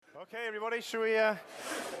Okay, everybody, shall we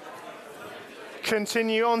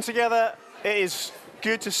continue on together? It is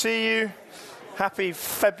good to see you. Happy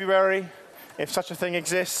February, if such a thing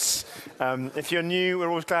exists. If you're new, we're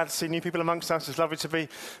always glad to see new people amongst us. It's lovely to be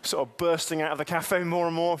sort of bursting out of the cafe more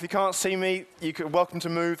and more. If you can't see me, you're welcome to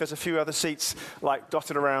move. There's a few other seats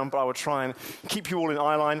dotted around, but I will try and keep you all in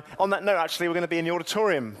eye line. On that note, actually, we're going to be in the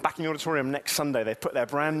auditorium, back in the auditorium next Sunday. They've put their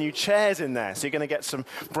brand new chairs in there, so you're going to get some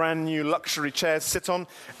brand new luxury chairs to sit on,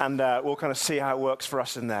 and we'll kind of see how it works for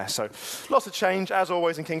us in there. So lots of change, as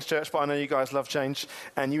always, in King's Church, but I know you guys love change,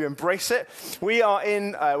 and you embrace it.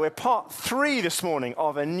 We're part 3 this morning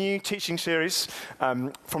of a new teaching series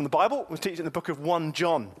from the Bible. We're teaching the book of 1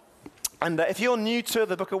 John. And if you're new to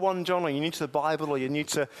the book of 1 John, or you're new to the Bible, or you're new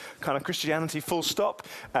to kind of Christianity full stop,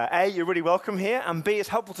 A, you're really welcome here, and B, it's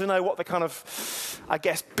helpful to know what the kind of, I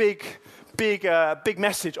guess, big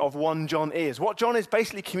message of 1 John is. What John is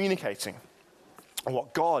basically communicating, or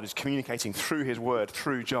what God is communicating through his word,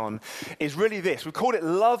 through John, is really this. We called it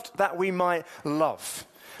loved that we might love.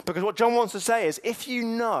 Because what John wants to say is, if you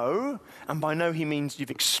know, and by know he means you've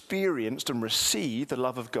experienced and received the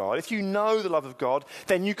love of God, if you know the love of God,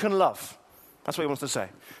 then you can love. That's what he wants to say.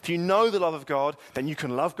 If you know the love of God, then you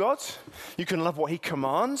can love God, you can love what he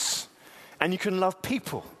commands, and you can love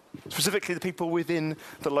people, specifically the people within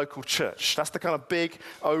the local church. That's the kind of big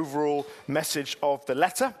overall message of the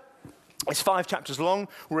letter. It's 5 chapters long.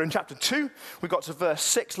 We're in chapter 2. We got to verse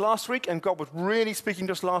 6 last week, and God was really speaking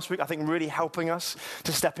to us last week, I think really helping us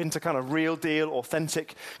to step into kind of real deal,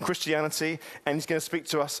 authentic Christianity, and he's going to speak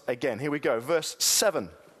to us again. Here we go, verse 7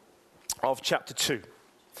 of chapter 2.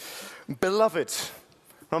 Beloved,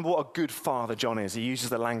 remember what a good father John is. He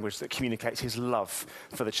uses the language that communicates his love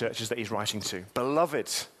for the churches that he's writing to.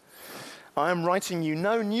 Beloved, I am writing you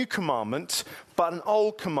no new commandment, but an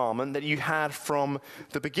old commandment that you had from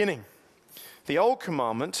the beginning. The old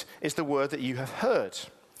commandment is the word that you have heard.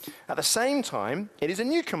 At the same time, it is a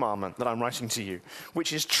new commandment that I'm writing to you,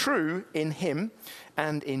 which is true in him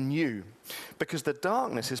and in you, because the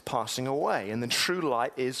darkness is passing away and the true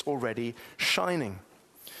light is already shining.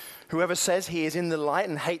 Whoever says he is in the light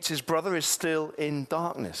and hates his brother is still in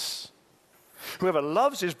darkness. Whoever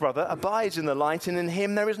loves his brother abides in the light, and in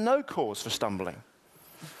him there is no cause for stumbling.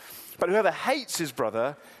 But whoever hates his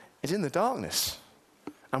brother is in the darkness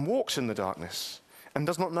and walks in the darkness and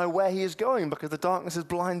does not know where he is going because the darkness has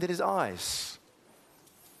blinded his eyes.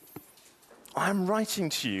 I am writing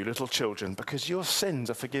to you, little children, because your sins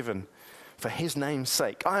are forgiven for his name's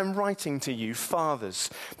sake. I am writing to you, fathers,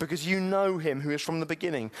 because you know him who is from the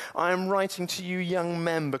beginning. I am writing to you, young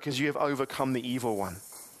men, because you have overcome the evil one.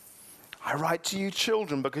 I write to you,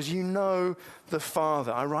 children, because you know the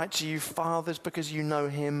Father. I write to you, fathers, because you know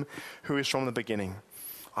him who is from the beginning.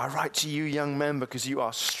 I write to you, young men, because you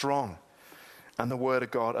are strong, and the word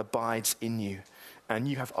of God abides in you, and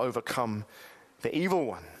you have overcome the evil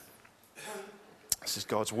one. This is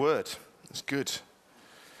God's word. It's good.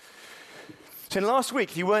 So last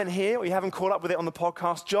week, if you weren't here or you haven't caught up with it on the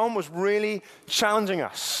podcast, John was really challenging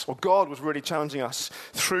us, or God was really challenging us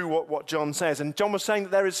through what John says. And John was saying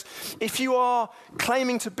that if you are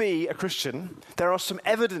claiming to be a Christian, there are some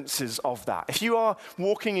evidences of that. If you are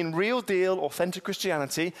walking in real deal, authentic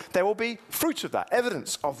Christianity, there will be fruit of that,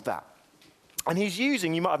 evidence of that. And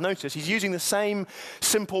you might have noticed, he's using the same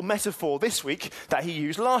simple metaphor this week that he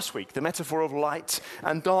used last week, the metaphor of light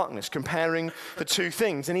and darkness, comparing the two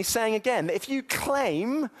things. And he's saying again that if you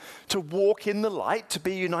claim to walk in the light, to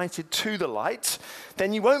be united to the light,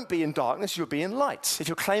 then you won't be in darkness, you'll be in light. If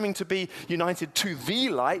you're claiming to be united to the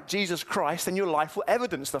light, Jesus Christ, then your life will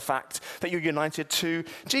evidence the fact that you're united to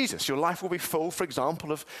Jesus. Your life will be full, for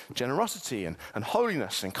example, of generosity and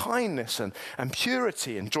holiness and kindness and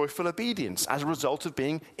purity and joyful obedience as a result of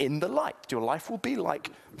being in the light. Your life will be like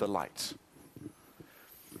the light.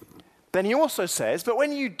 Then he also says, but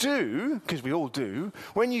when you do, because we all do,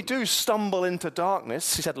 when you do stumble into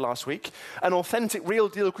darkness, he said last week, an authentic, real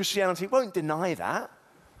deal Christianity won't deny that.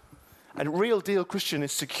 A real deal Christian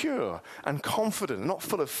is secure and confident, not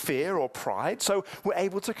full of fear or pride, so we're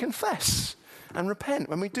able to confess and repent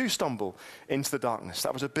when we do stumble into the darkness.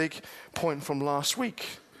 That was a big point from last week.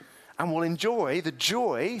 And we'll enjoy the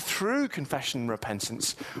joy through confession and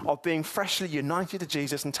repentance of being freshly united to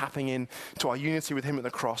Jesus and tapping in to our unity with him at the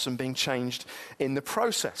cross and being changed in the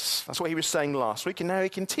process. That's what he was saying last week. And now he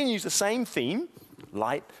continues the same theme,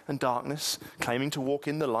 light and darkness, claiming to walk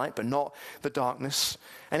in the light but not the darkness.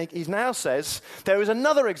 And he now says there is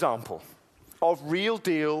another example of real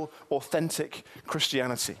deal, authentic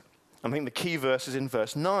Christianity. I think the key verse is in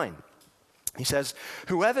verse 9. He says,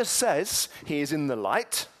 whoever says he is in the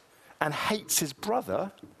light and hates his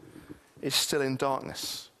brother is still in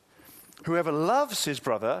darkness. Whoever loves his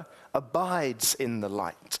brother abides in the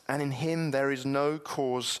light, and in him there is no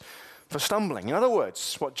cause for stumbling. In other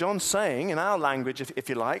words, what John's saying in our language, if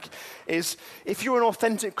you like, is if you're an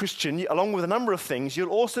authentic Christian, along with a number of things, you'll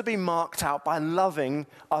also be marked out by loving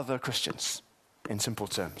other Christians, in simple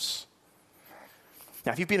terms.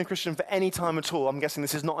 Now, if you've been a Christian for any time at all, I'm guessing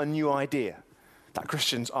this is not a new idea, that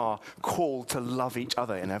Christians are called to love each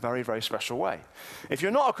other in a very, very special way. If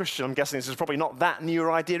you're not a Christian, I'm guessing this is probably not that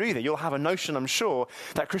new idea either. You'll have a notion, I'm sure,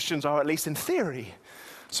 that Christians are, at least in theory,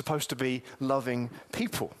 supposed to be loving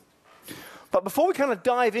people. But before we kind of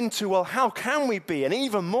dive into, well, how can we be an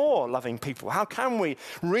even more loving people? How can we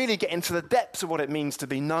really get into the depths of what it means to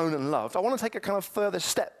be known and loved? I want to take a kind of further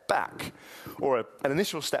step back, or an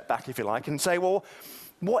initial step back, if you like, and say, well,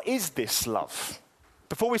 what is this love?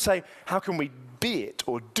 Before we say, how can we be it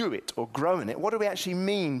or do it or grow in it, what do we actually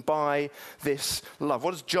mean by this love?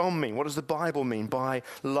 What does John mean? What does the Bible mean by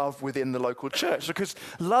love within the local church? Because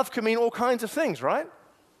love can mean all kinds of things, right?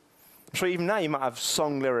 I'm sure even now you might have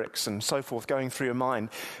song lyrics and so forth going through your mind.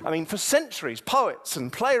 I mean, for centuries, poets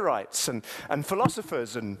and playwrights and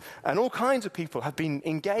philosophers and all kinds of people have been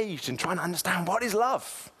engaged in trying to understand what is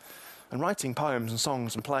love and writing poems and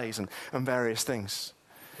songs and plays and various things.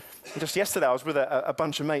 Just yesterday, I was with a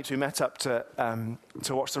bunch of mates who met up to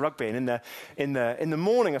watch the rugby, and in the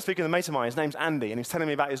morning, I was speaking to a mate of mine. His name's Andy, and he's telling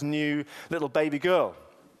me about his new little baby girl,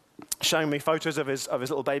 showing me photos of his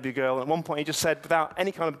little baby girl. And at one point, he just said, without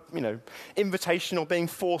any kind of invitation or being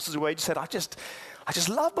forced as a way, he just said, "I just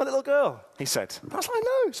love my little girl." He said, I was like,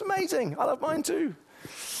 "No, it's amazing. I love mine too."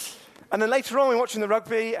 And then later on, we're watching the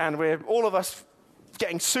rugby, and we're all of us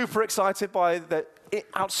getting super excited by the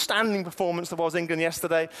outstanding performance that was England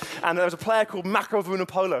yesterday. And there was a player called Mako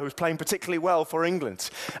Vunipola who was playing particularly well for England.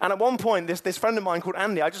 And at one point, this friend of mine called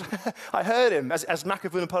Andy, I heard him, as Mako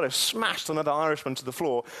Vunipola smashed another Irishman to the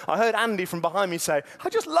floor, I heard Andy from behind me say, "I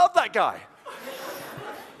just love that guy."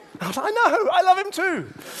 I was like, "I know, I love him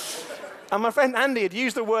too." And my friend Andy had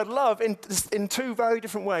used the word love in two very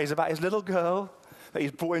different ways, about his little girl that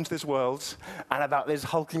he's brought into this world, and about this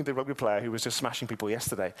hulking big rugby player who was just smashing people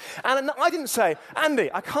yesterday. And I didn't say, "Andy,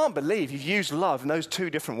 I can't believe you've used love in those two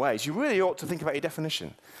different ways. You really ought to think about your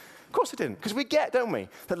definition." Of course I didn't, because we get, don't we,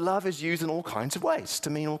 that love is used in all kinds of ways to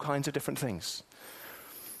mean all kinds of different things.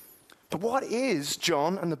 But what is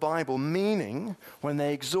John and the Bible meaning when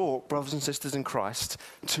they exhort brothers and sisters in Christ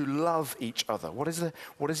to love each other? What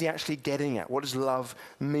is he actually getting at? What does love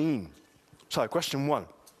mean? So, question one.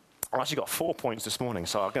 I've actually got 4 points this morning,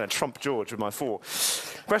 so I'm going to trump George with my 4.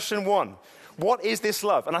 Question 1, what is this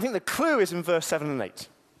love? And I think the clue is in verse 7 and 8.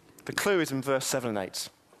 The clue is in verse 7 and 8.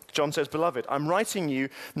 John says, "Beloved, I'm writing you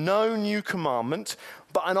no new commandment,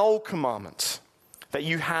 but an old commandment that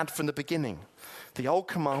you had from the beginning. The old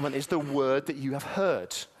commandment is the word that you have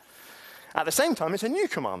heard. At the same time, it's a new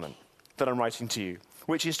commandment that I'm writing to you,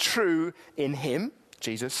 which is true in him,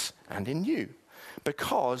 Jesus, and in you.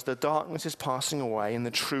 Because the darkness is passing away and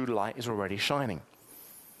the true light is already shining."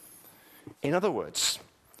 In other words,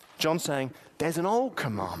 John's saying there's an old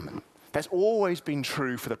commandment that's always been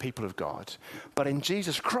true for the people of God, but in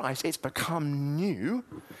Jesus Christ it's become new,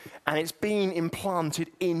 and it's been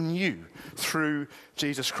implanted in you through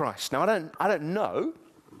Jesus Christ. Now I don't know,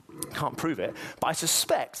 can't prove it, but I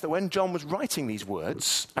suspect that when John was writing these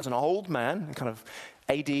words as an old man, kind of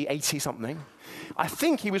AD 80-something, I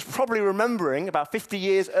think he was probably remembering about 50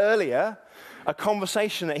 years earlier a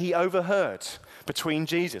conversation that he overheard between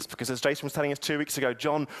Jesus. Because as Jason was telling us 2 weeks ago,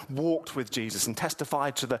 John walked with Jesus and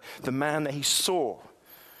testified to the man that he saw.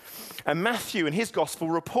 And Matthew in his gospel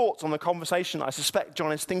reports on the conversation that I suspect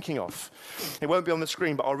John is thinking of. It won't be on the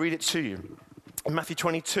screen, but I'll read it to you. In Matthew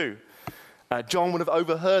 22, John would have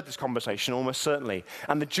overheard this conversation almost certainly.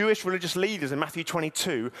 And the Jewish religious leaders in Matthew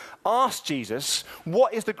 22 asked Jesus,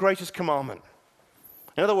 "What is the greatest commandment?"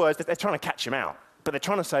 In other words, they're trying to catch him out. But they're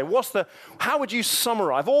trying to say, how would you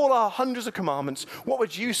summarize all our hundreds of commandments? What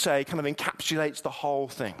would you say kind of encapsulates the whole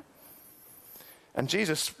thing? And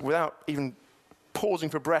Jesus, without even pausing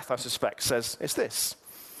for breath, I suspect, says, it's this: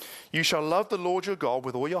 "You shall love the Lord your God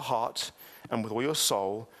with all your heart and with all your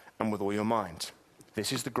soul and with all your mind.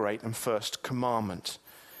 This is the great and first commandment.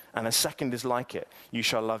 And the second is like it. You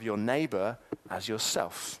shall love your neighbor as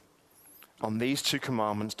yourself. On these 2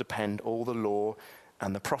 commandments depend all the law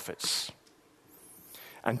and the prophets."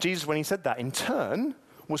 And Jesus, when he said that, in turn,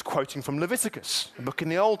 was quoting from Leviticus, a book in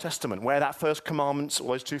the Old Testament, where that first commandments,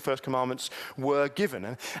 or those two first commandments, were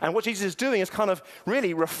given. And what Jesus is doing is kind of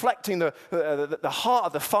really reflecting the heart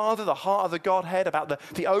of the Father, the heart of the Godhead, about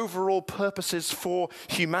the overall purposes for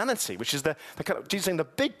humanity, which is the kind of, Jesus saying the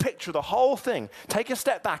big picture of the whole thing. Take a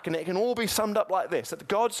step back, and it can all be summed up like this, that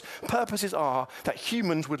God's purposes are that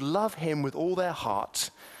humans would love him with all their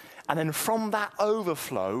heart, and then from that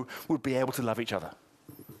overflow would be able to love each other.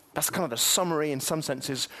 That's kind of the summary, in some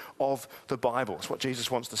senses, of the Bible. It's what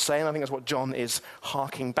Jesus wants to say, and I think that's what John is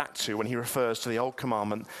harking back to when he refers to the old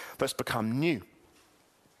commandment that's become new.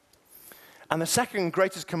 And the second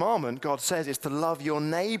greatest commandment, God says, is to love your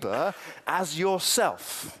neighbor as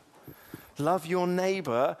yourself. Love your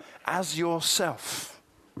neighbor as yourself.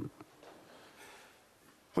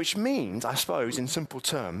 Which means, I suppose, in simple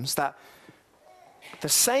terms, that the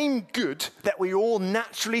same good that we all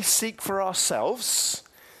naturally seek for ourselves,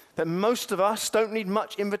 that most of us don't need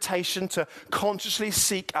much invitation to consciously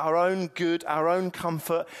seek our own good, our own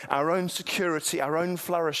comfort, our own security, our own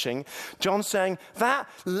flourishing. John's saying that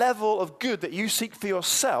level of good that you seek for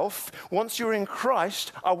yourself, once you're in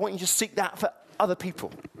Christ, I want you to seek that for other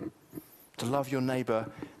people. To love your neighbor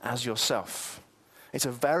as yourself. It's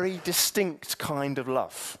a very distinct kind of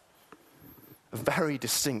love. A very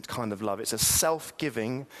distinct kind of love. It's a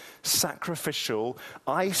self-giving, sacrificial,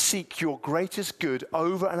 I seek your greatest good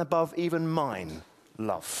over and above even mine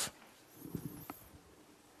love.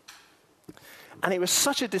 And it was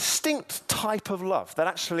such a distinct type of love that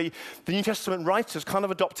actually the New Testament writers kind of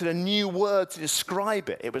adopted a new word to describe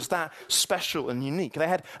it. It was that special and unique. They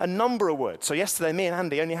had a number of words. So yesterday, me and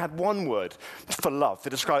Andy only had one word for love to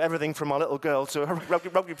describe everything from our little girl to a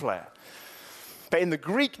rugby player. But in the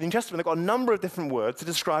Greek, the New Testament, they've got a number of different words to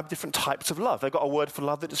describe different types of love. They've got a word for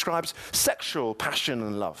love that describes sexual passion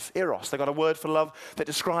and love, eros. They've got a word for love that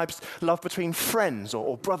describes love between friends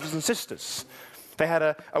or brothers and sisters. They had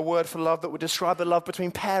a word for love that would describe the love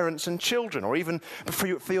between parents and children, or even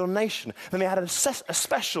for your nation. Then they had a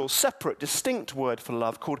special, separate, distinct word for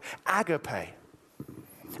love called agape.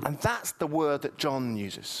 And that's the word that John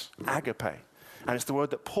uses, agape. And it's the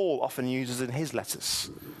word that Paul often uses in his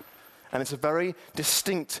letters. And it's a very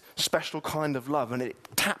distinct, special kind of love. And it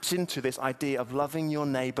taps into this idea of loving your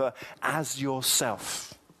neighbor as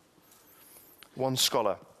yourself. One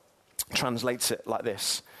scholar translates it like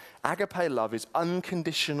this. Agape love is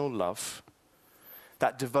unconditional love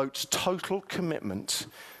that devotes total commitment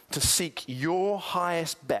to seek your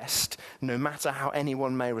highest best, no matter how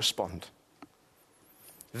anyone may respond.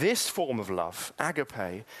 This form of love,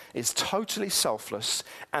 agape, is totally selfless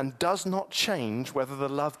and does not change whether the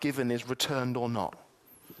love given is returned or not.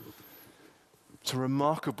 It's a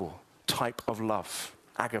remarkable type of love,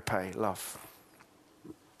 agape love.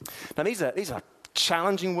 Now these are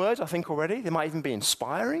challenging words, I think, already. They might even be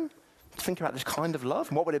inspiring to think about this kind of love.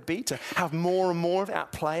 And what would it be to have more and more of it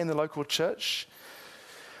at play in the local church?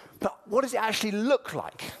 But what does it actually look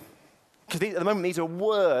like? Because at the moment, these are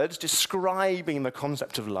words describing the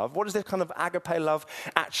concept of love. What does this kind of agape love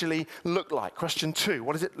actually look like? Question 2,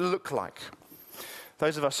 what does it look like?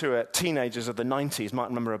 Those of us who are teenagers of the 90s might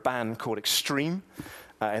remember a band called Extreme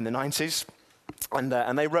in the 90s.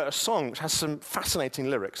 And they wrote a song which has some fascinating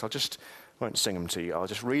lyrics. I won't sing them to you. I'll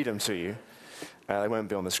just read them to you. They won't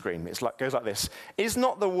be on the screen. It goes like this. It's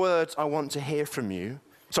not the words I want to hear from you.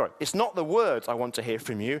 It's not the words I want to hear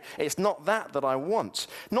from you. It's not that I want.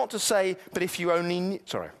 Not to say, but if you only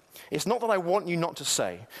It's not that I want you not to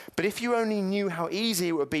say, but if you only knew how easy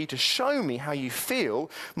it would be to show me how you feel,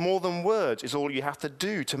 more than words is all you have to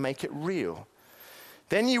do to make it real.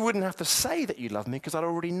 Then you wouldn't have to say that you love me because I'd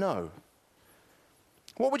already know.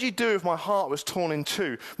 What would you do if my heart was torn in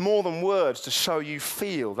two, more than words to show you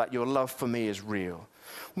feel that your love for me is real?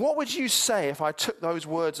 What would you say if I took those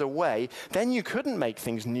words away? Then you couldn't make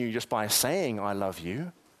things new just by saying I love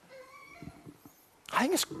you. I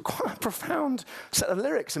think it's quite a profound set of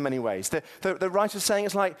lyrics in many ways. The writer's saying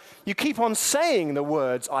it's like, you keep on saying the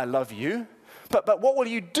words I love you, but what will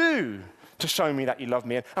you do to show me that you love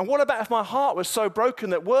me? And what about if my heart was so broken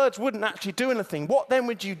that words wouldn't actually do anything? What then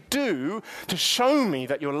would you do to show me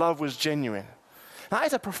that your love was genuine? That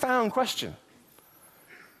is a profound question.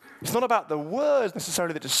 It's not about the words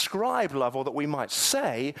necessarily that describe love or that we might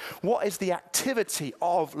say. What is the activity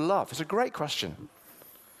of love? It's a great question.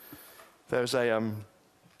 There's a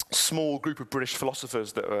small group of British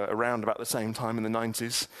philosophers that were around about the same time in the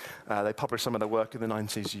 90s. They published some of their work in the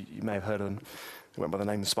 90s. You may have heard of them. They went by the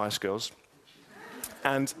name the Spice Girls.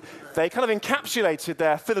 And they kind of encapsulated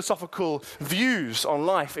their philosophical views on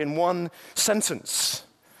life in one sentence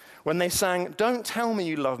when they sang, "Don't tell me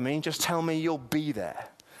you love me, just tell me you'll be there."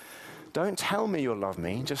 Don't tell me you'll love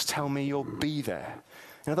me, just tell me you'll be there.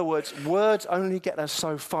 In other words, words only get us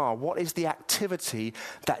so far. What is the activity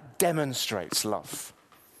that demonstrates love?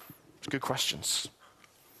 It's good questions.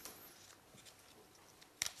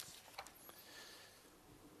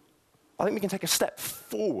 I think we can take a step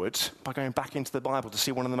forward by going back into the Bible to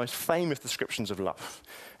see one of the most famous descriptions of love.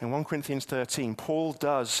 In 1 Corinthians 13, Paul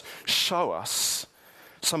does show us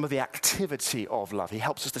some of the activity of love. He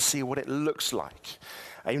helps us to see what it looks like.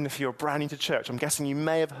 Even if you're brand new to church, I'm guessing you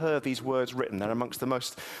may have heard these words written. They're amongst the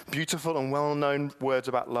most beautiful and well-known words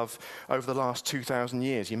about love over the last 2,000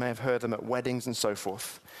 years. You may have heard them at weddings and so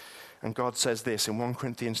forth. And God says this in 1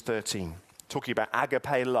 Corinthians 13, talking about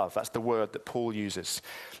agape love. That's the word that Paul uses.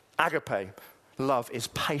 Agape love is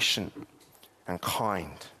patient and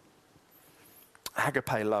kind.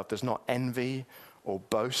 Agape love does not envy or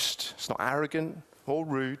boast. It's not arrogant or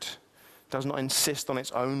rude. Does not insist on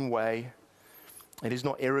its own way. It is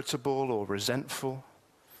not irritable or resentful.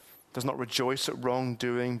 Does not rejoice at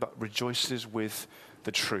wrongdoing, but rejoices with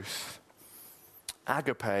the truth.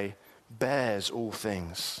 Agape bears all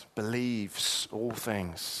things, believes all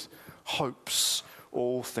things, hopes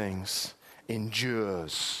all things,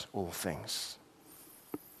 endures all things.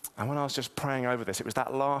 And when I was just praying over this, it was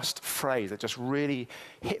that last phrase that just really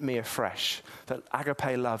hit me afresh, that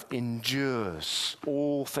agape love endures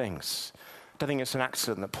all things. I don't think it's an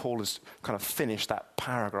accident that Paul has kind of finished that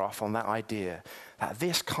paragraph on that idea, that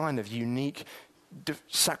this kind of unique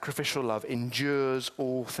sacrificial love endures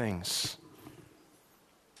all things.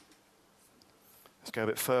 Let's go a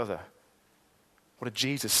bit further. What did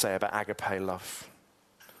Jesus say about agape love?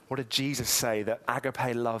 What did Jesus say that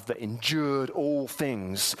agape love that endured all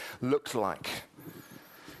things looked like?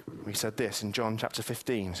 We said this in John chapter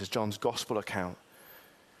 15. This is John's gospel account.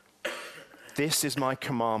 This is my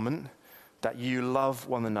commandment, that you love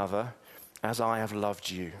one another as I have loved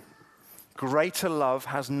you. Greater love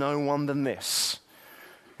has no one than this.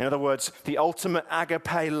 In other words, the ultimate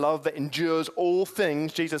agape love that endures all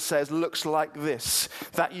things, Jesus says, looks like this,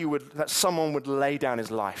 that someone would lay down his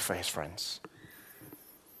life for his friends.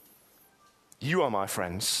 You are my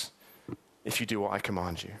friends if you do what I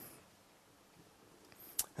command you.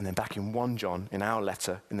 And then back in 1 John, in our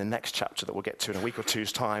letter, in the next chapter that we'll get to in a week or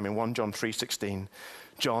two's time, in 1 John 3:16,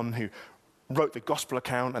 John, who wrote the gospel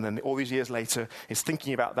account and then all these years later is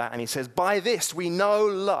thinking about that, and he says, by this we know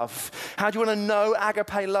love. How do you want to know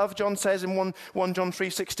agape love? John says in 1 John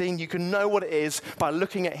 3:16, you can know what it is by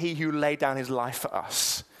looking at he who laid down his life for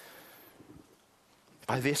us.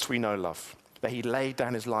 By this we know love, that he laid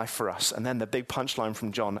down his life for us. And then the big punchline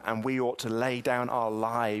from John, and we ought to lay down our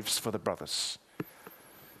lives for the brothers.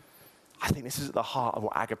 I think this is at the heart of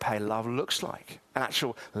what agape love looks like. An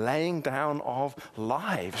actual laying down of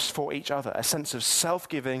lives for each other. A sense of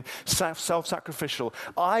self-giving, self-sacrificial.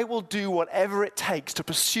 I will do whatever it takes to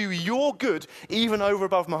pursue your good, even over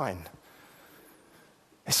above mine.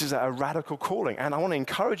 This is a radical calling. And I want to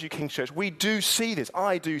encourage you, King's Church, we do see this.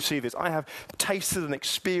 I do see this. I have tasted and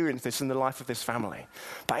experienced this in the life of this family.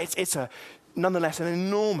 But it's nonetheless an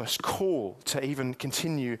enormous call to even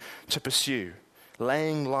continue to pursue.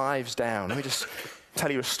 Laying lives down. Let me just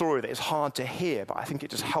tell you a story that is hard to hear, but I think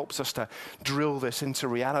it just helps us to drill this into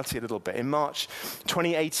reality a little bit. In March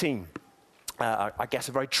 2018, I guess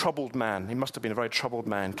a very troubled man, he must have been a very troubled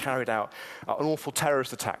man, carried out an awful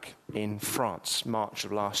terrorist attack in France, March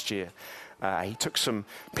of last year. He took some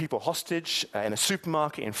people hostage in a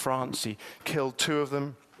supermarket in France. He killed 2 of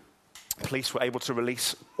them. Police were able to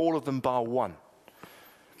release all of them bar 1.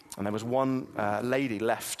 And there was one lady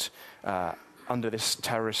left under this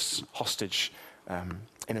terrorist hostage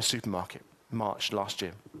in a supermarket, March last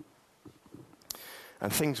year.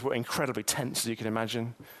 And things were incredibly tense, as you can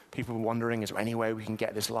imagine. People were wondering, is there any way we can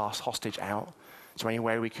get this last hostage out? Is there any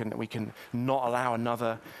way we can not allow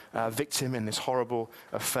another victim in this horrible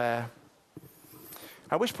affair?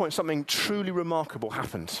 At which point something truly remarkable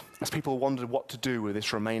happened as people wondered what to do with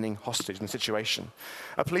this remaining hostage in the situation.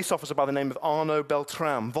 A police officer by the name of Arnaud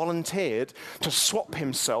Beltrame volunteered to swap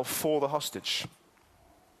himself for the hostage.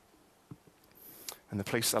 And the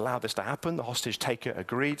police allowed this to happen. The hostage taker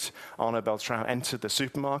agreed. Arnaud Beltrame entered the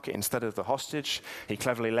supermarket instead of the hostage. He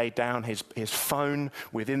cleverly laid down his phone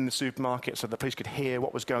within the supermarket so the police could hear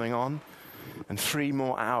what was going on. And 3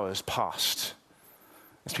 more hours passed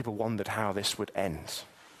as people wondered how this would end.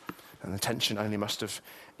 And the tension only must have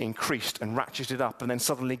increased and ratcheted up, and then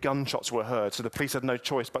suddenly gunshots were heard, so the police had no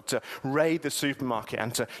choice but to raid the supermarket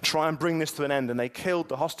and to try and bring this to an end, and they killed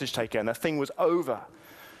the hostage taker, and the thing was over.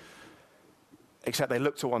 Except they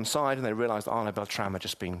looked to one side and they realized that Arnaud Beltrame had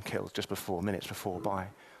just been killed minutes before by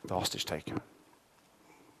the hostage taker.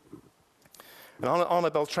 And Arno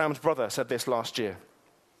Beltram's brother said this last year.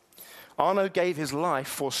 Arno gave his life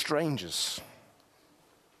for strangers.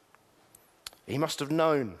 He must have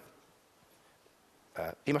known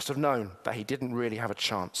that he didn't really have a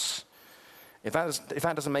chance. If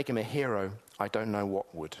that doesn't make him a hero, I don't know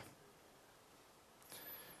what would.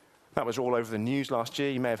 That was all over the news last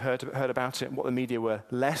year. You may have heard about it. What the media were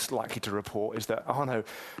less likely to report is that Arno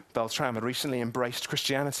Beltram had recently embraced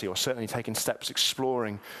Christianity, or certainly taken steps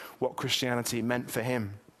exploring what Christianity meant for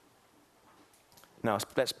him. Now,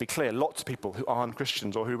 let's be clear, lots of people who aren't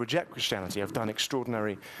Christians or who reject Christianity have done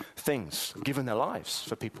extraordinary things, given their lives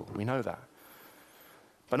for people. We know that.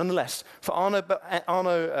 But nonetheless, for Arno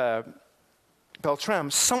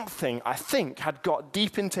Beltram, something, I think, had got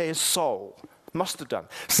deep into his soul. Must have done.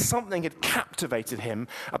 Something had captivated him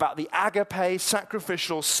about the agape,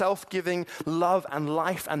 sacrificial, self-giving love and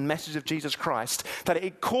life and message of Jesus Christ, that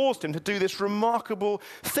it caused him to do this remarkable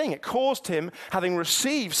thing. It caused him, having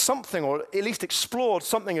received something, or at least explored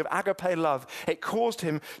something of agape love, it caused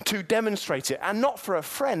him to demonstrate it, and not for a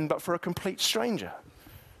friend, but for a complete stranger.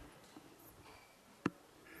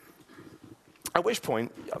 At which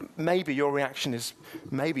point, maybe your reaction is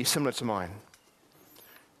maybe similar to mine.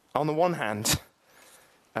 On the one hand,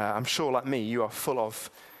 I'm sure like me, you are full of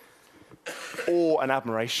awe and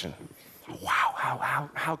admiration. Wow,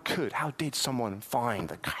 how did someone find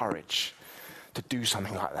the courage to do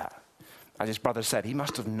something like that? As his brother said, he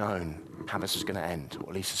must have known how this was going to end, or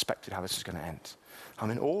at least suspected how this was going to end.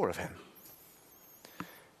 I'm in awe of him.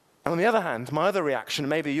 And on the other hand, my other reaction,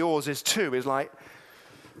 maybe yours is too, is like,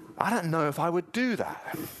 I don't know if I would do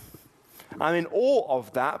that. I'm in awe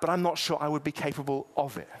of that, but I'm not sure I would be capable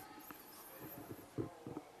of it.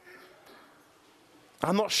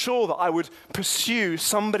 I'm not sure that I would pursue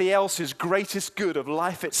somebody else's greatest good of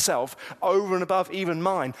life itself over and above even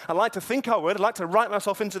mine. I'd like to think I would. I'd like to write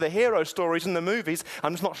myself into the hero stories in the movies.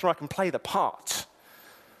 I'm just not sure I can play the part.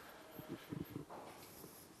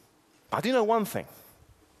 I do know one thing.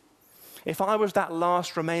 If I was that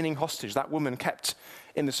last remaining hostage that woman kept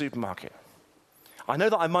in the supermarket, I know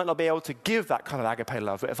that I might not be able to give that kind of agape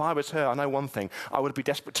love, but if I was her, I know one thing, I would be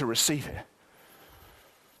desperate to receive it.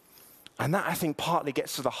 And that, I think, partly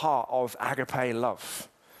gets to the heart of agape love.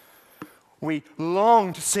 We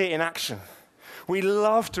long to see it in action. We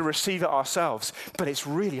love to receive it ourselves, but it's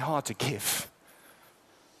really hard to give.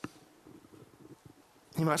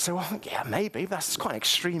 You might say, well, yeah, maybe. That's quite an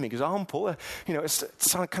extreme example. It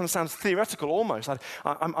kind of sounds theoretical almost.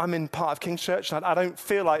 I'm in part of King's Church, and I don't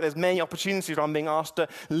feel like there's many opportunities where I'm being asked to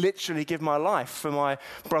literally give my life for my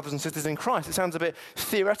brothers and sisters in Christ. It sounds a bit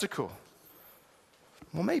theoretical.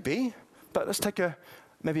 Well, maybe, but let's take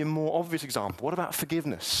maybe a more obvious example. What about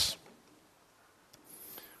forgiveness?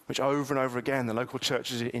 Which over and over again, the local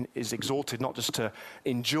church is exhorted not just to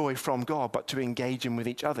enjoy from God, but to engage in with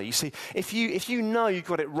each other. You see, if you know you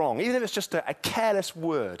got it wrong, even if it's just a careless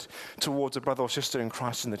word towards a brother or sister in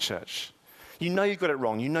Christ in the church, you know you got it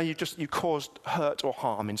wrong. You know you caused hurt or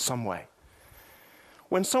harm in some way.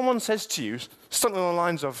 When someone says to you something along the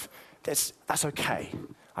lines of, that's okay,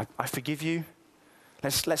 I forgive you.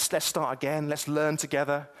 Let's start again. Let's learn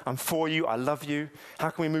together. I'm for you. I love you. How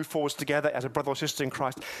can we move forwards together as a brother or sister in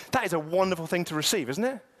Christ? That is a wonderful thing to receive, isn't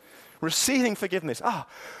it? Receiving forgiveness.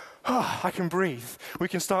 I can breathe. We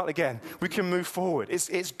can start again. We can move forward.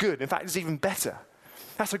 It's good. In fact, it's even better.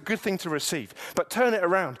 That's a good thing to receive. But turn it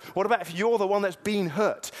around. What about if you're the one that's been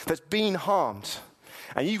hurt, that's been harmed,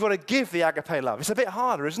 and you've got to give the agape love? It's a bit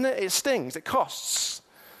harder, isn't it? It stings. It costs.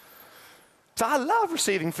 So I love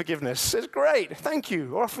receiving forgiveness. It's great. Thank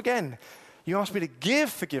you. Off again. You asked me to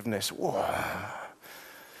give forgiveness. Whoa.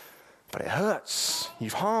 But it hurts.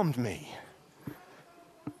 You've harmed me.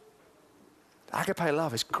 Agape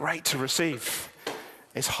love is great to receive.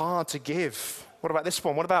 It's hard to give. What about this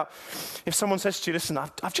one? What about if someone says to you, listen,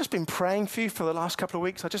 I've just been praying for you for the last couple of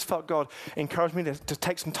weeks. I just felt God encouraged me to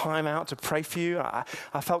take some time out to pray for you.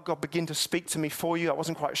 I felt God begin to speak to me for you. I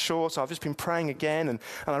wasn't quite sure, so I've just been praying again, and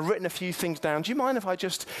I've written a few things down. Do you mind if I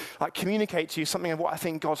just communicate to you something of what I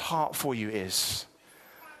think God's heart for you is?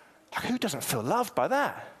 Who doesn't feel loved by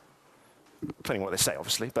that? Depending on what they say,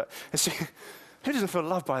 obviously, but who doesn't feel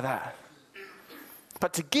loved by that?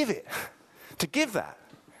 But to give that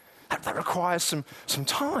requires some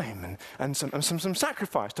time and some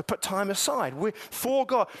sacrifice, to put time aside with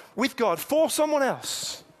God, for someone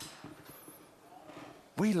else.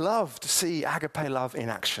 We love to see agape love in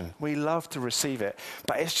action. We love to receive it,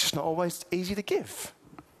 but it's just not always easy to give.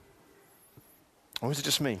 Or is it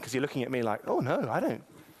just me? Because you're looking at me like, oh no, I don't.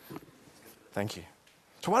 Thank you.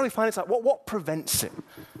 So why do we find it's like, what prevents it?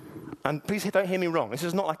 And please don't hear me wrong. This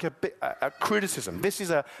is not like a criticism. This is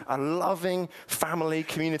a loving family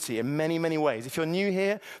community in many, many ways. If you're new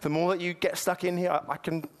here, the more that you get stuck in here, I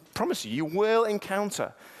can promise you, you will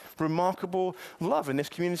encounter remarkable love in this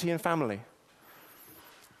community and family.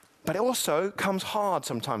 But it also comes hard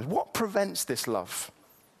sometimes. What prevents this love?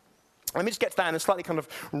 Let me just get to that in a slightly kind of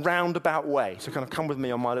roundabout way. So kind of come with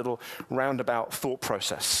me on my little roundabout thought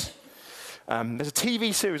process. There's a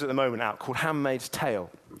TV series at the moment out called Handmaid's Tale.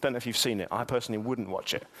 Don't know if you've seen it. I personally wouldn't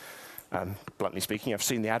watch it. Bluntly speaking, I've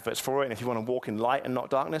seen the adverts for it, and if you want to walk in light and not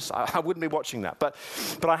darkness, I wouldn't be watching that. But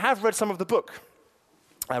I have read some of the book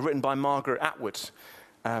written by Margaret Atwood,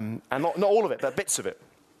 and not all of it, but bits of it.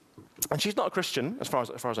 And she's not a Christian, as far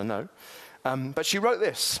as I know, but she wrote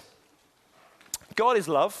this. God is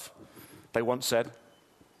love, they once said,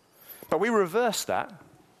 but we reversed that,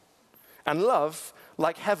 and love,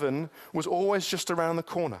 like heaven, was always just around the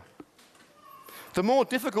corner. The more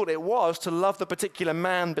difficult it was to love the particular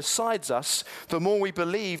man besides us, the more we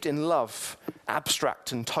believed in love,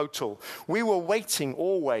 abstract and total. We were waiting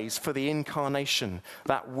always for the incarnation,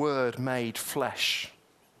 that word made flesh.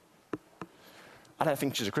 I don't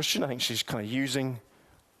think she's a Christian. I think she's kind of using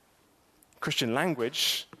Christian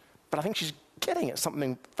language, but I think she's getting at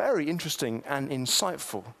something very interesting and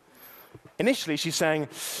insightful. Initially, she's saying,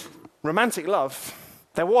 romantic love,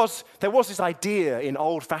 there was this idea in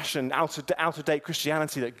old-fashioned, out-of-date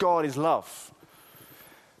Christianity that God is love.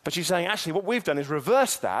 But she's saying, actually, what we've done is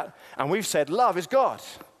reverse that, and we've said love is God.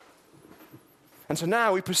 And so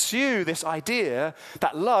now we pursue this idea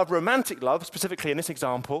that love, romantic love, specifically in this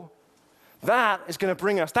example, that is going to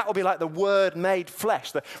bring us, that will be like the word made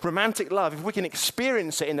flesh, the romantic love. If we can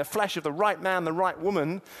experience it in the flesh of the right man, the right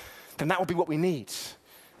woman, then that will be what we need.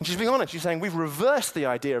 And she's being honest. She's saying we've reversed the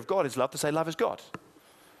idea of God is love to say love is God.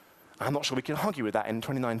 I'm not sure we can argue with that in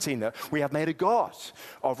 2019, that we have made a God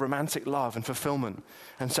of romantic love and fulfillment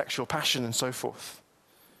and sexual passion and so forth.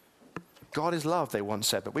 God is love, they once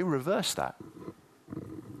said, but we reversed that.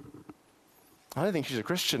 I don't think she's a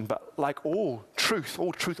Christian, but like all truth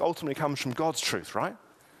ultimately comes from God's truth, right?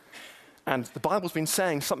 And the Bible's been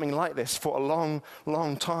saying something like this for a long,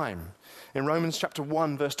 long time. In Romans chapter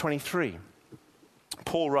 1, verse 23,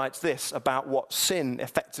 Paul writes this about what sin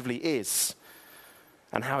effectively is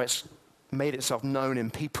and how it's made itself known in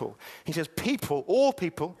people. He says, all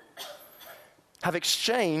people, have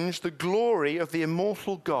exchanged the glory of the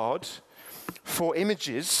immortal God for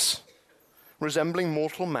images resembling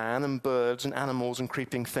mortal man and birds and animals and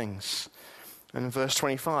creeping things. And in verse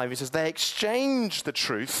 25, he says, they exchanged the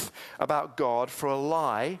truth about God for a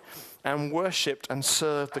lie and worshipped and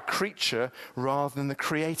served the creature rather than the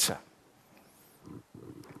Creator.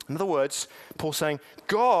 In other words, Paul's saying,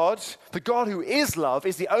 God, the God who is love,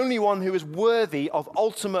 is the only one who is worthy of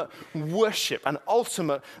ultimate worship and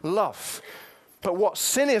ultimate love. But what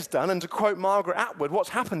sin has done, and to quote Margaret Atwood, what's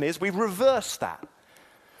happened is we've reversed that.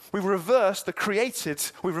 We've reversed the creator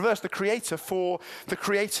for the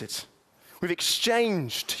created. We've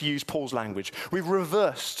exchanged, to use Paul's language. We've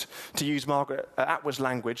reversed, to use Margaret Atwood's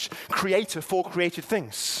language, creator for created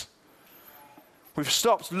things. We've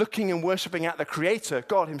stopped looking and worshipping at the Creator,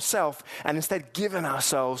 God Himself, and instead given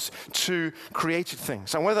ourselves to created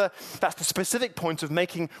things. And whether that's the specific point of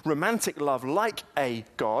making romantic love like a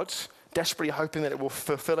God, desperately hoping that it will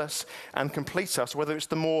fulfill us and complete us, whether it's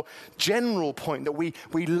the more general point that we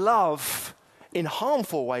love in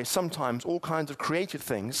harmful ways sometimes all kinds of created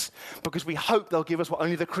things because we hope they'll give us what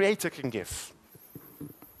only the Creator can give.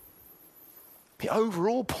 The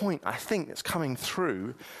overall point, I think, that's coming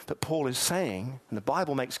through that Paul is saying, and the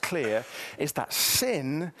Bible makes clear, is that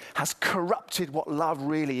sin has corrupted what love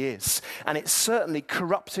really is. And it's certainly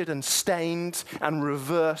corrupted and stained and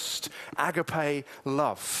reversed agape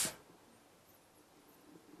love.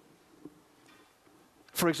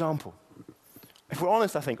 For example, if we're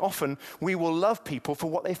honest, I think, often we will love people for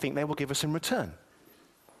what they think they will give us in return.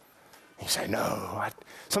 You say, no.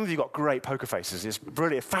 Some of you got great poker faces. It's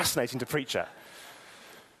really fascinating to preach at.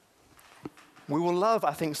 We will love,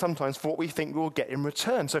 I think, sometimes for what we think we will get in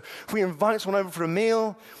return. So if we invite someone over for a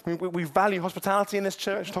meal, we value hospitality in this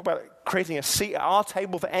church. We talk about creating a seat at our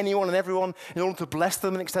table for anyone and everyone in order to bless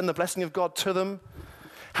them and extend the blessing of God to them.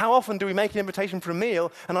 How often do we make an invitation for a meal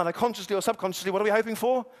and either consciously or subconsciously, what are we hoping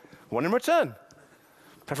for? One in return.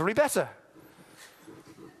 Preferably better.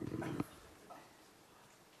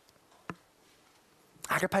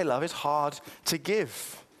 Agape love is hard to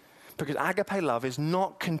give. Because agape love is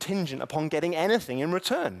not contingent upon getting anything in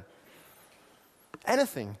return.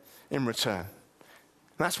 Anything in return. And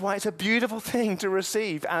that's why it's a beautiful thing to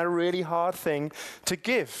receive and a really hard thing to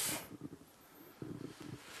give.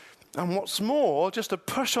 And what's more, just to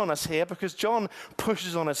push on us here, because John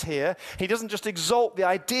pushes on us here, he doesn't just exalt the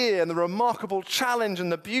idea and the remarkable challenge and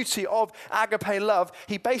the beauty of agape love.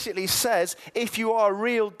 He basically says, if you are a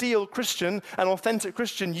real deal Christian, an authentic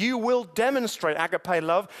Christian, you will demonstrate agape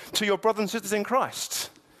love to your brothers and sisters in Christ.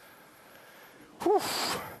 Whew.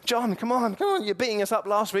 John, come on. You're beating us up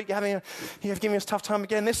last week. You're giving us a tough time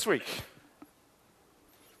again this week.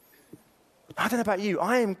 I don't know about you.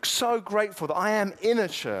 I am so grateful that I am in a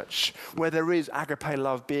church where there is agape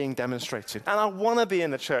love being demonstrated. And I want to be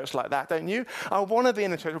in a church like that, don't you? I want to be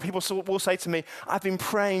in a church where people will say to me, I've been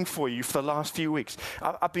praying for you for the last few weeks.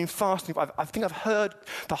 I've been fasting. I think I've heard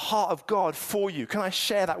the heart of God for you. Can I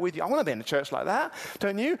share that with you? I want to be in a church like that,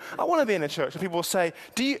 don't you? I want to be in a church where people will say,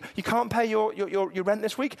 you can't pay your rent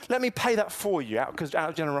this week? Let me pay that for you out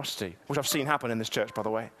of generosity, which I've seen happen in this church, by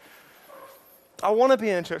the way. I want to be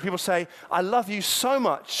in a church. People say, I love you so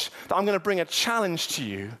much that I'm going to bring a challenge to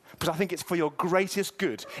you because I think it's for your greatest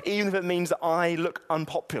good, even if it means that I look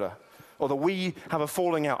unpopular or that we have a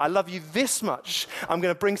falling out. I love you this much. I'm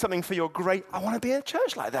going to bring something for your great. I want to be in a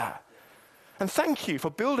church like that. And thank you for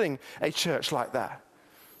building a church like that.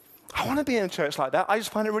 I want to be in a church like that. I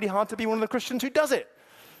just find it really hard to be one of the Christians who does it.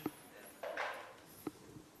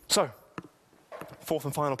 So, fourth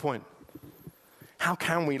and final point. How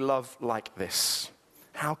can we love like this?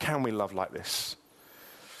 How can we love like this?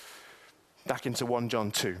 Back into 1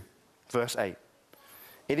 John 2, verse 8.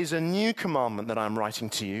 It is a new commandment that I'm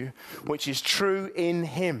writing to you, which is true in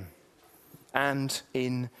him and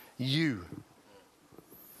in you.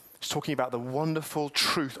 It's talking about the wonderful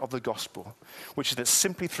truth of the gospel, which is that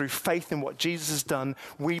simply through faith in what Jesus has done,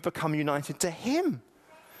 we become united to him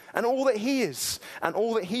and all that he is and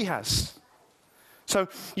all that he has. So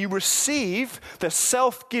you receive the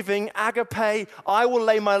self-giving agape, I will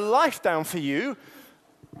lay my life down for you,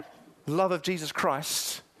 love of Jesus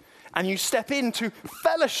Christ, and you step into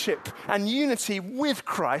fellowship and unity with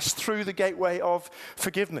Christ through the gateway of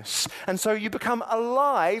forgiveness. And so you become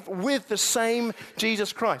alive with the same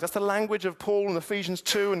Jesus Christ. That's the language of Paul in Ephesians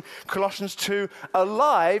 2 and Colossians 2,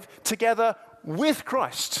 alive together with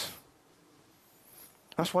Christ.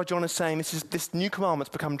 That's why John is saying this new commandment's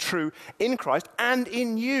become true in Christ and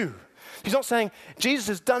in you. He's not saying Jesus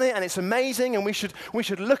has done it and it's amazing and we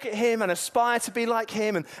should look at him and aspire to be like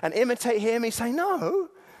him and imitate him. He's saying, no,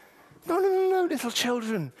 little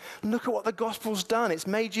children. Look at what the gospel's done. It's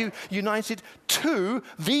made you united to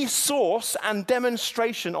the source and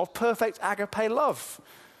demonstration of perfect agape love.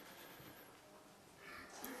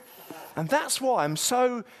 And that's why I'm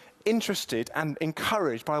so interested and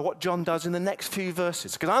encouraged by what John does in the next few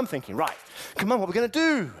verses. Because I'm thinking, right, come on, what are we going to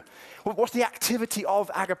do? What's the activity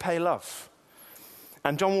of agape love?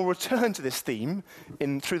 And John will return to this theme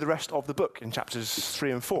through the rest of the book in chapters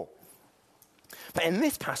 3 and 4. But in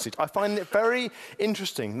this passage, I find it very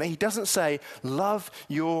interesting that he doesn't say, love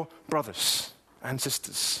your brothers and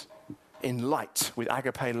sisters in light with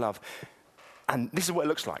agape love. And this is what it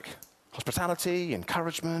looks like. Hospitality,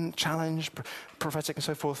 encouragement, challenge, prophetic and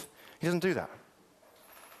so forth. He doesn't do that.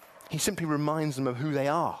 He simply reminds them of who they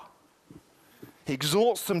are. He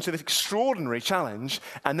exhorts them to this extraordinary challenge,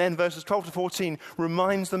 and then verses 12 to 14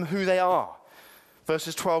 reminds them who they are.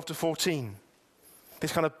 Verses 12 to 14.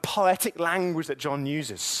 This kind of poetic language that John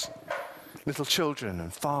uses. Little children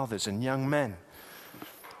and fathers and young men.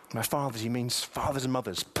 By fathers, he means fathers and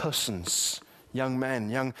mothers, persons. Young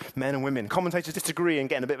men and women. Commentators disagree and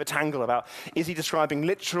get in a bit of a tangle about, is he describing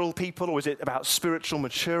literal people or is it about spiritual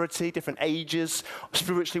maturity, different ages,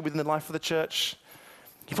 spiritually within the life of the church?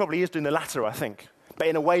 He probably is doing the latter, I think, but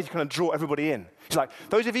in a way to kind of draw everybody in. He's like,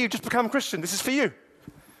 those of you who just become Christian, this is for you.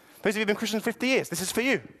 Those of you who have been Christians 50 years, this is for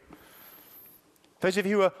you. Those of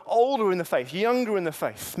you who are older in the faith, younger in the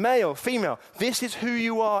faith, male, female, this is who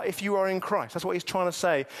you are if you are in Christ. That's what he's trying to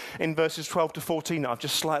say in verses 12 to 14 that I've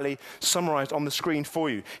just slightly summarized on the screen for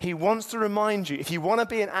you. He wants to remind you, if you want to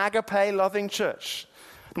be an agape loving church,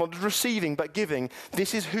 not receiving but giving,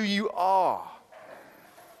 this is who you are.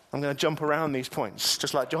 I'm going to jump around these points,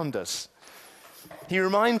 just like John does. He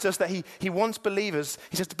reminds us that he wants believers,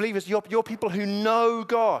 he says to believers, you're people who know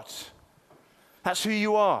God. That's who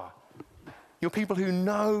you are. You're people who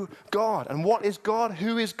know God. And what is God?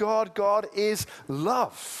 Who is God? God is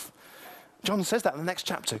love. John says that in the next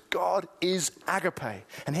chapter. God is agape.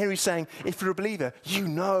 And here he's saying, if you're a believer, you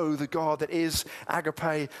know the God that is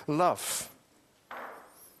agape love.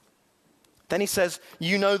 Then he says,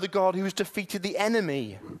 you know the God who has defeated the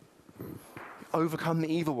enemy. overcome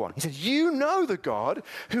the evil one. He says, you know the God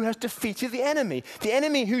who has defeated the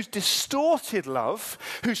enemy who's distorted love,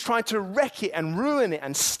 who's tried to wreck it and ruin it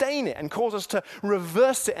and stain it and cause us to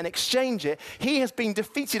reverse it and exchange it. He has been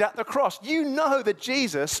defeated at the cross. You know that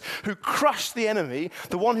Jesus, who crushed the enemy,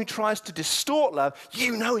 the one who tries to distort love,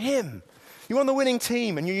 you know him. You're on the winning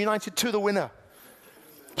team and you're united to the winner.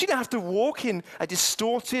 You don't have to walk in a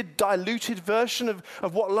distorted, diluted version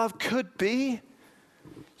of what love could be.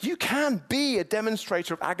 You can be a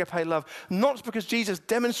demonstrator of agape love, not because Jesus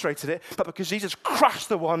demonstrated it, but because Jesus crushed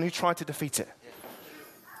the one who tried to defeat it.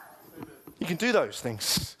 You can do those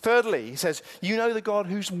things. Thirdly, he says, you know the God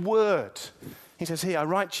whose word. He says here, I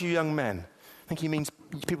write to you young men. I think he means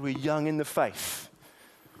people who are young in the faith.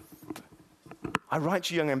 I write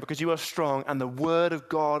to you young men because you are strong and the word of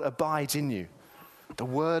God abides in you. The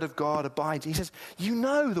word of God abides. He says, you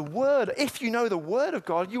know the word. If you know the word of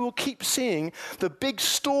God, you will keep seeing the big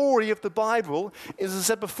story of the Bible, as I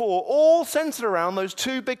said before, all centered around those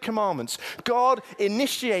two big commandments. God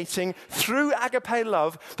initiating through agape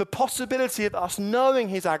love the possibility of us knowing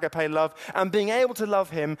his agape love and being able to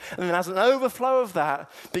love him. And then as an overflow of that,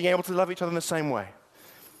 being able to love each other in the same way.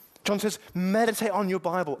 John says, meditate on your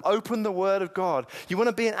Bible. Open the word of God. You want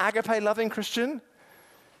to be an agape loving Christian?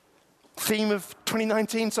 Theme of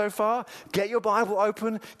 2019 so far, get your Bible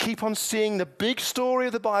open, keep on seeing the big story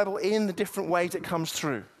of the Bible in the different ways it comes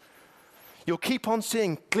through. You'll keep on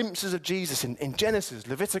seeing glimpses of Jesus in Genesis,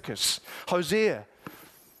 Leviticus, Hosea.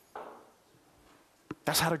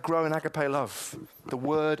 That's how to grow in agape love. The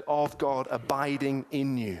word of God abiding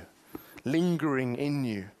in you, lingering in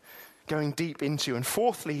you, going deep into you. And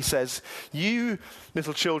fourthly, he says, you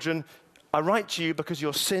little children, I write to you because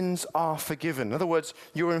your sins are forgiven. In other words,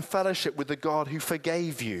 you're in fellowship with the God who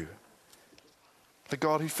forgave you. The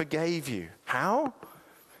God who forgave you. How?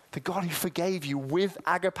 The God who forgave you with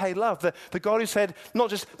agape love. The God who said, not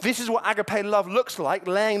just, this is what agape love looks like,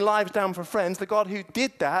 laying lives down for friends. The God who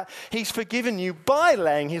did that, he's forgiven you by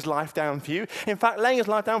laying his life down for you. In fact, laying his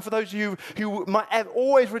life down for those of you who might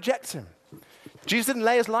always reject him. Jesus didn't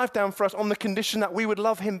lay his life down for us on the condition that we would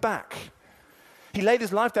love him back. He laid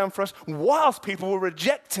his life down for us whilst people were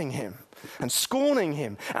rejecting him and scorning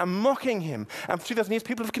him and mocking him. And for 2,000 years,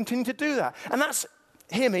 people have continued to do that. And that's,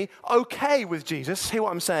 hear me, okay with Jesus. Hear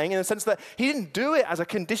what I'm saying, in the sense that he didn't do it as a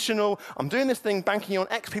conditional, I'm doing this thing, banking on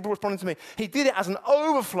X people responding to me. He did it as an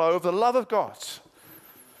overflow of the love of God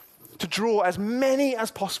to draw as many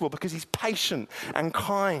as possible because he's patient and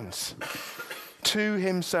kind to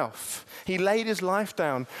himself. He laid his life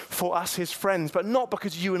down for us, his friends, but not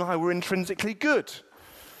because you and I were intrinsically good.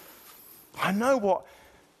 I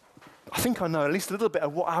think I know at least a little bit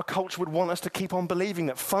of what our culture would want us to keep on believing,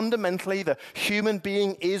 that fundamentally the human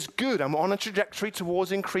being is good and we're on a trajectory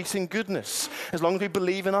towards increasing goodness as long as we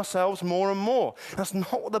believe in ourselves more and more. That's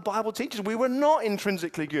not what the Bible teaches. We were not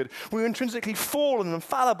intrinsically good. We were intrinsically fallen and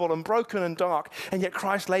fallible and broken and dark, and yet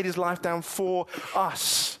Christ laid his life down for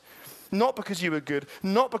us. Not because you were good,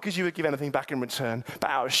 not because you would give anything back in return, but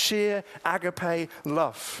out of sheer agape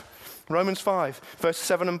love. Romans 5, verse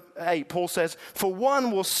 7 and 8, Paul says, for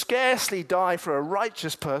one will scarcely die for a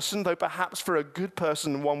righteous person, though perhaps for a good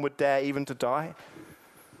person one would dare even to die.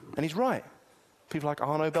 And he's right. People like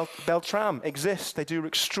Arno Beltram exist. They do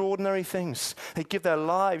extraordinary things. They give their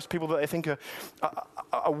lives, people that they think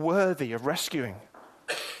are worthy of rescuing.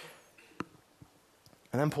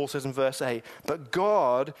 And then Paul says in verse 8, but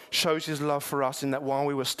God shows his love for us in that while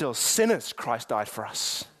we were still sinners, Christ died for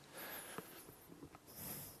us.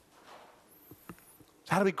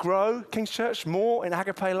 So how do we grow, King's Church, more in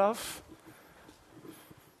agape love?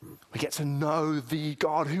 We get to know the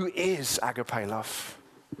God who is agape love.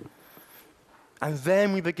 And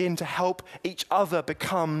then we begin to help each other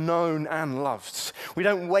become known and loved. We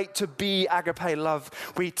don't wait to be agape love.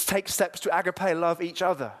 We take steps to agape love each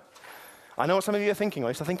other. I know what some of you are thinking, or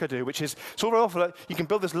at least I think I do, which is sort of awful. You can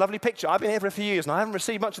build this lovely picture. I've been here for a few years and I haven't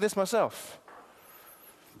received much of this myself.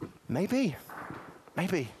 Maybe.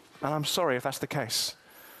 And I'm sorry if that's the case.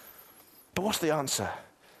 But what's the answer?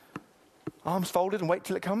 Arms folded and wait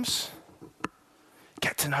till it comes?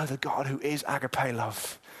 Get to know the God who is agape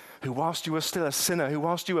love, who whilst you were still a sinner, who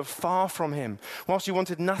whilst you were far from him, whilst you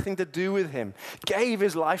wanted nothing to do with him, gave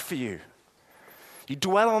his life for you. You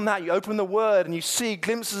dwell on that, you open the word and you see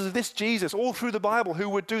glimpses of this Jesus all through the Bible who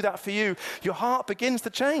would do that for you. Your heart begins to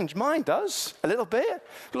change. Mine does, a little bit.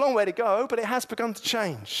 A long way to go, but it has begun to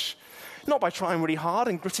change. Not by trying really hard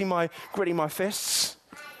and gritting my fists.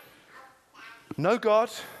 Know God,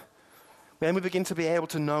 then we begin to be able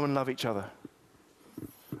to know and love each other.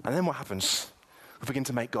 And then what happens? We begin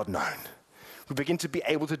to make God known. We begin to be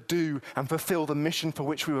able to do and fulfill the mission for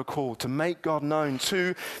which we were called, to make God known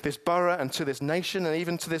to this borough and to this nation and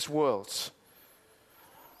even to this world.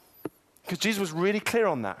 Because Jesus was really clear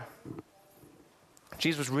on that.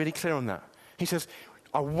 Jesus was really clear on that. He says,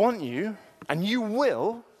 I want you, and you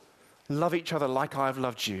will, love each other like I have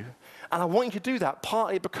loved you. And I want you to do that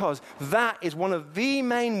partly because that is one of the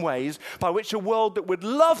main ways by which a world that would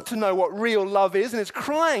love to know what real love is and is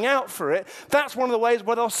crying out for it, that's one of the ways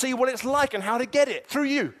where they'll see what it's like and how to get it through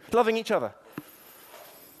you, loving each other.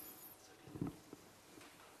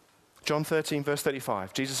 John 13, verse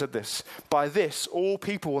 35, Jesus said this, by this all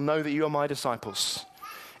people will know that you are my disciples,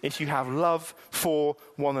 if you have love for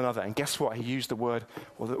one another. And guess what? He used the word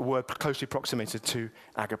closely approximated to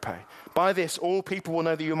agape. By this, all people will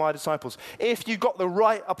know that you are my disciples. If you've got the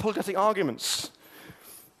right apologetic arguments,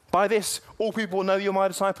 by this, all people will know that you're my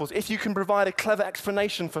disciples. If you can provide a clever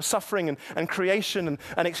explanation for suffering and creation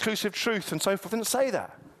and exclusive truth and so forth, didn't say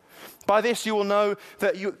that. By this, you will know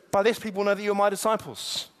that by this, people will know that you're my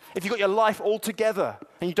disciples. If you've got your life all together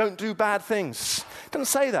and you don't do bad things. It doesn't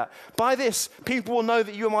say that. By this, people will know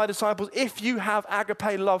that you are my disciples if you have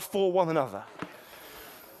agape love for one another.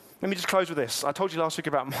 Let me just close with this. I told you last week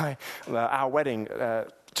about our wedding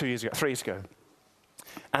 3 years ago.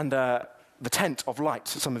 And the tent of light,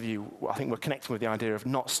 some of you, I think, were connecting with the idea of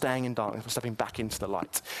not staying in darkness, but stepping back into the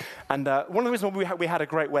light. And one of the reasons we had a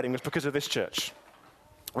great wedding was because of this church.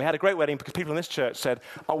 We had a great wedding because people in this church said,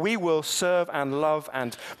 we will serve and love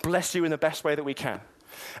and bless you in the best way that we can.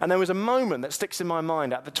 And there was a moment that sticks in my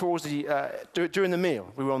mind during the meal.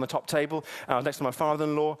 We were on the top table. I was next to my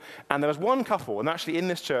father-in-law. And there was one couple, and actually in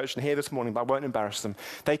this church and here this morning, but I won't embarrass them.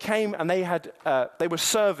 They came and they were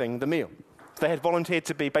serving the meal. They had volunteered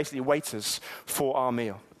to be basically waiters for our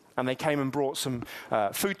meal. And they came and brought some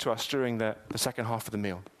food to us during the second half of the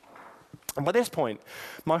meal. And by this point,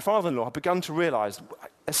 my father-in-law had begun to realize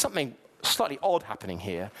there's something slightly odd happening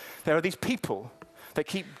here. There are these people that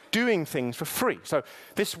keep doing things for free. So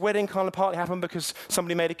this wedding kind of partly happened because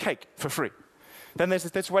somebody made a cake for free. Then there's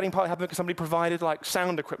this wedding partly happened because somebody provided like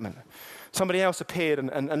sound equipment. Somebody else appeared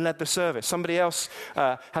and led the service. Somebody else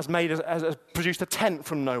has produced a tent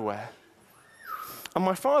from nowhere. And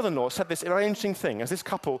my father-in-law said this very interesting thing as this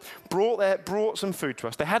couple brought some food to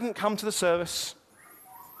us. They hadn't come to the service.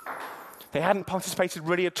 They hadn't participated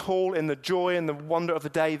really at all in the joy and the wonder of the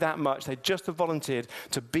day that much. They just have volunteered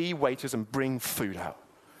to be waiters and bring food out.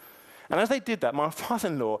 And as they did that, my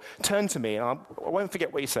father-in-law turned to me, and I won't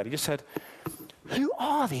forget what he said. He just said, who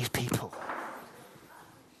are these people?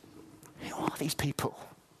 Who are these people?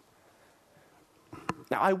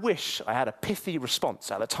 Now, I wish I had a pithy response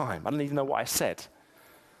at the time. I don't even know what I said.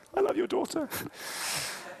 I love your daughter.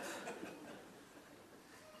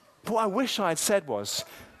 But what I wish I had said was,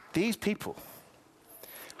 these people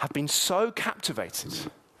have been so captivated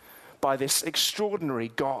by this extraordinary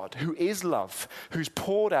God who is love, who's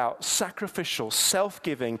poured out sacrificial,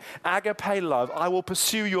 self-giving, agape love. I will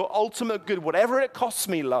pursue your ultimate good, whatever it costs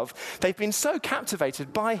me, love. They've been so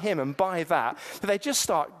captivated by him and by that they just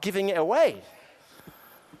start giving it away.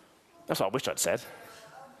 That's what I wish I'd said.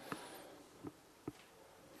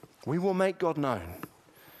 We will make God known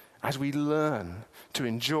as we learn to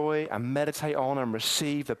enjoy and meditate on and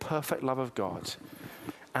receive the perfect love of God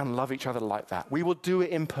and love each other like that. We will do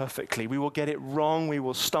it imperfectly. We will get it wrong. We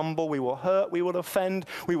will stumble. We will hurt. We will offend.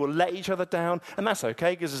 We will let each other down. And that's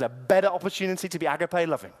okay because there's a better opportunity to be agape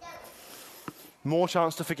loving. More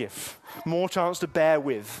chance to forgive. More chance to bear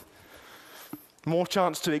with. More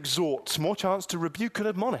chance to exhort. More chance to rebuke and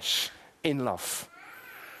admonish in love.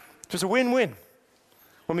 So it's a win-win.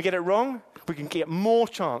 When we get it wrong, we can get more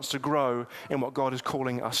chance to grow in what God is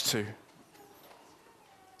calling us to.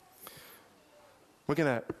 We're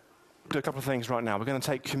going to do a couple of things right now. We're going to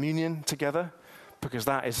take communion together because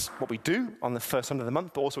that is what we do on the first Sunday of the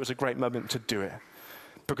month, but also it's a great moment to do it.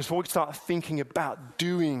 Because before we start thinking about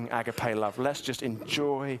doing agape love, let's just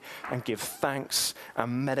enjoy and give thanks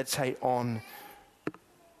and meditate on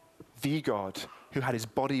the God who had his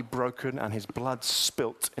body broken and his blood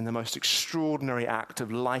spilt in the most extraordinary act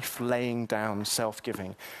of life-laying down,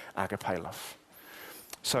 self-giving agape love.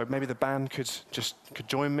 So maybe the band could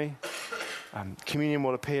join me. Communion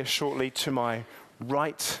will appear shortly to my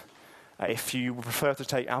right. If you prefer to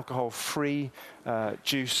take alcohol-free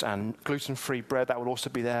juice and gluten-free bread, that will also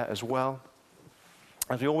be there as well.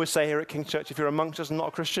 As we always say here at King Church, if you're amongst us and not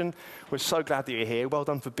a Christian, we're so glad that you're here. Well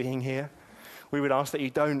done for being here. We would ask that you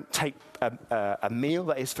don't take a meal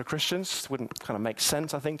that is for Christians. It wouldn't kind of make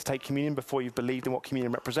sense, I think, to take communion before you've believed in what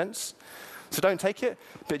communion represents. So don't take it,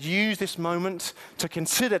 but use this moment to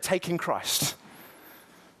consider taking Christ.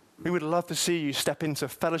 We would love to see you step into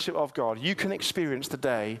fellowship of God. You can experience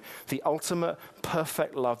today the ultimate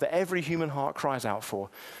perfect love that every human heart cries out for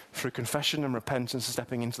through confession and repentance and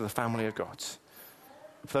stepping into the family of God.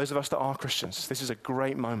 For those of us that are Christians, this is a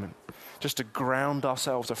great moment just to ground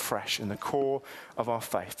ourselves afresh in the core of our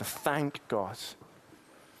faith, to thank God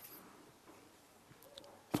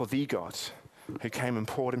for the God who came and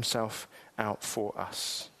poured himself out for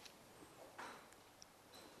us.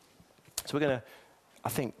 So we're going to, I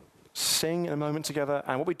think, sing in a moment together.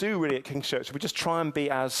 And what we do really at King's Church, we just try and be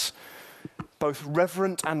as both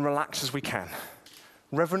reverent and relaxed as we can.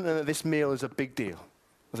 Reverent in that this meal is a big deal,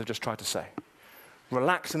 as I've just tried to say.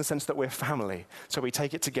 Relaxed in the sense that we're family. So we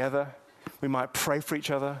take it together. We might pray for each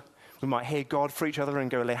other. We might hear God for each other and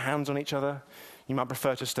go lay hands on each other. You might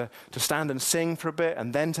prefer just to stand and sing for a bit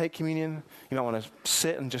and then take communion. You might want to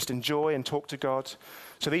sit and just enjoy and talk to God.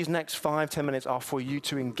 So these next 5-10 minutes are for you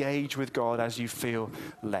to engage with God as you feel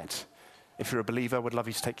led. If you're a believer, I would love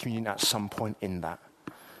you to take communion at some point in that.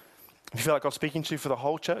 If you feel like God's speaking to you for the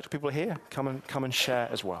whole church, people here, come and share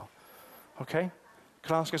as well. Okay?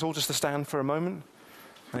 Can I ask us all just to stand for a moment?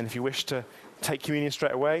 And if you wish to take communion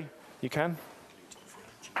straight away, you can.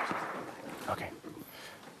 Okay.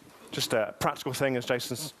 Just a practical thing, as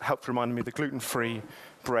Jason's helped remind me, the gluten-free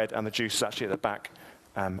bread and the juice is actually at the back,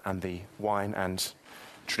 and the wine and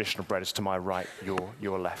traditional bread is to my right,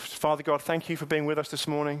 your left. Father God, thank you for being with us this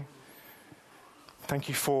morning. Thank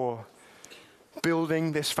you for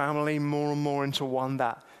building this family more and more into one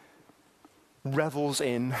that revels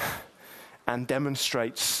in and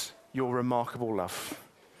demonstrates your remarkable love.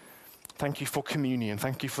 Thank you for communion.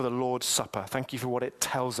 Thank you for the Lord's Supper. Thank you for what it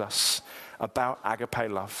tells us about agape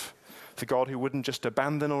love. The God who wouldn't just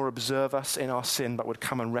abandon or observe us in our sin, but would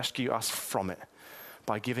come and rescue us from it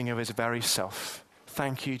by giving of his very self.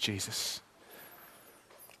 Thank you, Jesus.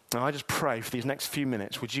 Now I just pray for these next few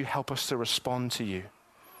minutes, would you help us to respond to you,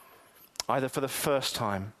 either for the first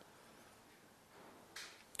time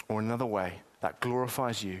or another way that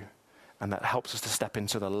glorifies you and that helps us to step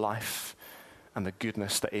into the life and the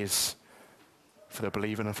goodness that is for the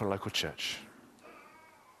believer and for the local church.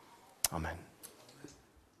 Amen.